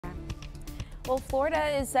Well,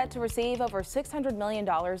 Florida is set to receive over $600 million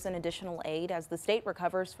in additional aid as the state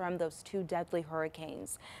recovers from those two deadly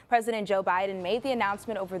hurricanes. President Joe Biden made the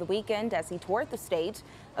announcement over the weekend as he toured the state.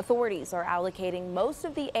 Authorities are allocating most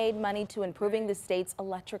of the aid money to improving the state's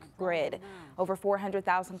electric grid. Over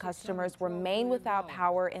 400,000 customers remain without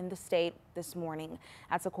power in the state this morning.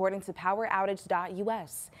 That's according to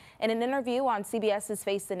poweroutage.us. In an interview on CBS's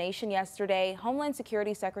Face the Nation yesterday, Homeland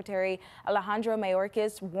Security Secretary Alejandro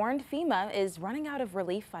Mayorkas warned FEMA is running out of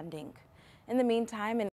relief funding. In the meantime,